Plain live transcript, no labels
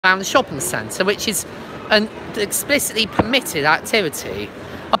around the shopping centre, which is an explicitly permitted activity.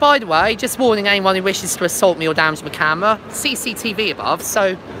 Oh, by the way, just warning anyone who wishes to assault me or damage my camera, CCTV above,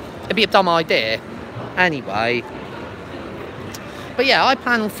 so it'd be a dumb idea. Anyway. But yeah, I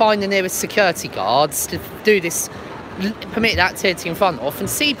plan on finding the nearest security guards to do this permitted activity in front of and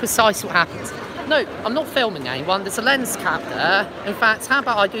see precisely what happens. No, I'm not filming anyone. There's a lens cap there. In fact, how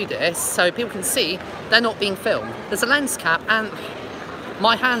about I do this so people can see they're not being filmed. There's a lens cap and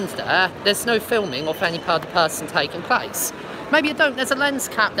my hand there. There's no filming of any other person taking place. Maybe you don't. There's a lens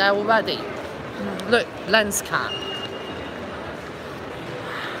cap there already. Look, lens cap.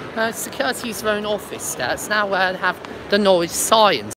 Security use their own office there. It's now where they have the Norwich signs.